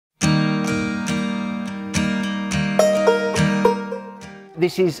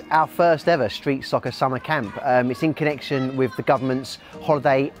This is our first ever street soccer summer camp. It's in connection with the government's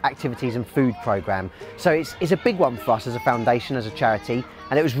holiday activities and food programme. So it's a big one for us as a foundation, as a charity,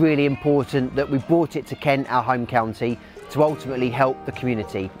 and it was really important that we brought it to Kent, our home county, to ultimately help the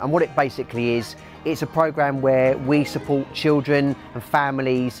community. And what it basically is, it's a programme where we support children and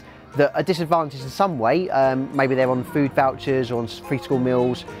families that are disadvantaged in some way. Maybe they're on food vouchers or on free school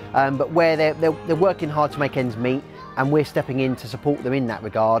meals, but where they're working hard to make ends meet, and we're stepping in to support them in that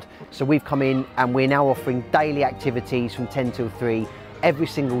regard. So we've come in and we're now offering daily activities from 10 till 3 every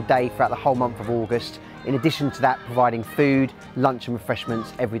single day throughout the whole month of August. In addition to that, providing food, lunch and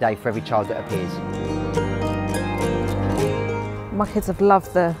refreshments every day for every child that appears. My kids have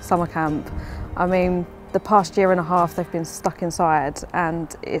loved the summer camp. I mean, the past year and a half they've been stuck inside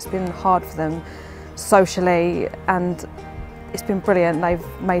and it's been hard for them socially, and it's been brilliant. They've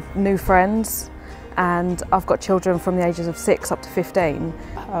made new friends, and I've got children from the ages of 6 up to 15.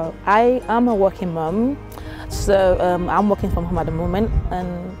 I am a working mum, so I'm working from home at the moment,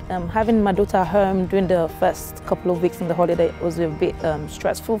 and having my daughter at home during the first couple of weeks in the holiday was a bit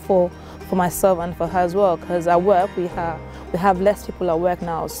stressful for myself and for her as well, because at work we have less people at work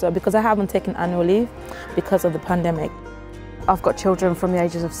now, so because I haven't taken annual leave because of the pandemic. I've got children from the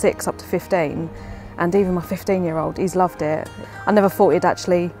ages of 6 up to 15, and even my 15-year-old, he's loved it. I never thought he'd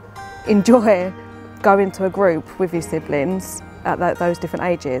actually enjoy going to a group with his siblings at those different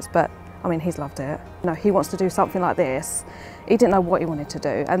ages, but I mean, he's loved it. You know, he wants to do something like this. He didn't know what he wanted to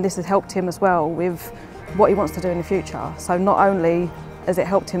do, and this has helped him as well with what he wants to do in the future. So not only has it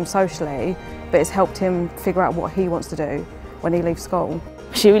helped him socially, but it's helped him figure out what he wants to do when he leaves school.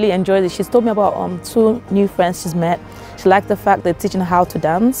 She really enjoys it. She's told me about 2 new friends she's met. She liked the fact they're teaching her how to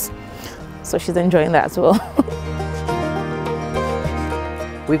dance, so she's enjoying that as well.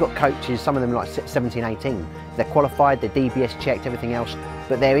 We've got coaches, some of them are like 17, 18. They're qualified, they're DBS checked, everything else,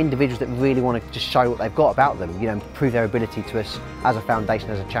 but they're individuals that really want to just show what they've got about them, you know, prove their ability to us as a foundation,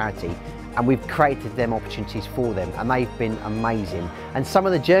 as a charity. And we've created them opportunities for them, and they've been amazing. And some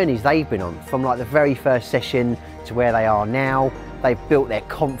of the journeys they've been on, from like the very first session to where they are now, they've built their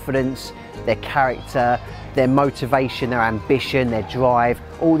confidence, their character, their motivation, their ambition, their drive,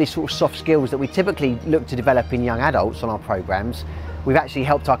 all these sort of soft skills that we typically look to develop in young adults on our programmes. We've actually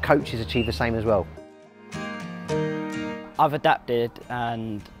helped our coaches achieve the same as well. I've adapted,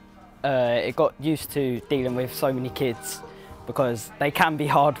 and it got used to dealing with so many kids, because they can be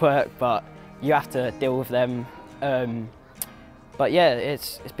hard work, but you have to deal with them. But yeah,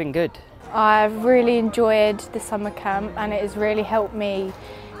 it's been good. I've really enjoyed the summer camp, and it has really helped me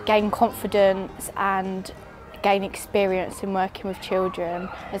gain confidence and gain experience in working with children,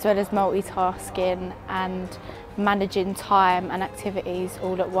 as well as multitasking and managing time and activities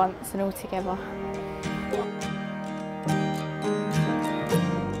all at once and all together.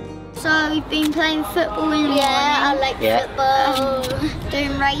 So we've been playing football in the morning. I like football.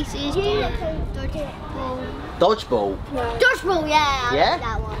 Doing races. Dodgeball? No. Dodgeball, yeah. Yeah? I like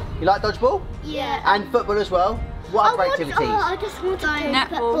that one. You like dodgeball? Yeah. And football as well? What other activities? I just want to do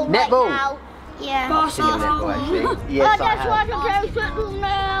netball. Netball? Right now. Yeah. Basketball. Netball, actually. Yes, I just want to play football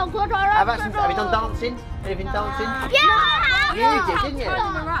now. Have you done dancing? Anything dancing? Yeah. You did, didn't you?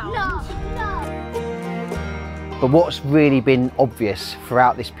 No. But what's really been obvious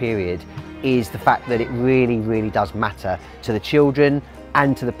throughout this period is the fact that it really, really does matter to the children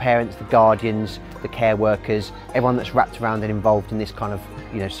and to the parents, the guardians, the care workers, everyone that's wrapped around and involved in this kind of,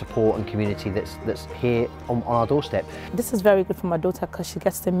 you know, support and community that's here on our doorstep. This is very good for my daughter because she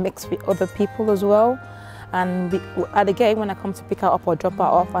gets to mix with other people as well. And at the gate, when I come to pick her up or drop her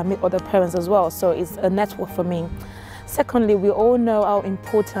off, I meet other parents as well. So it's a network for me. Secondly, we all know how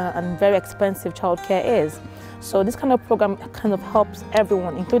important and very expensive childcare is. So this kind of program kind of helps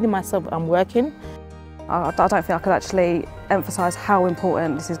everyone, including myself. I'm working. I don't think I could actually emphasise how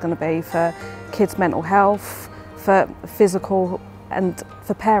important this is going to be for kids' mental health, for physical, and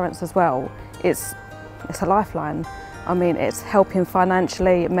for parents as well. It's a lifeline. I mean, it's helping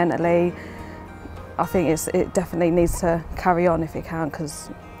financially, mentally. I think it definitely needs to carry on if it can, because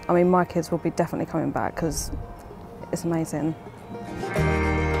I mean, my kids will be definitely coming back because it's amazing.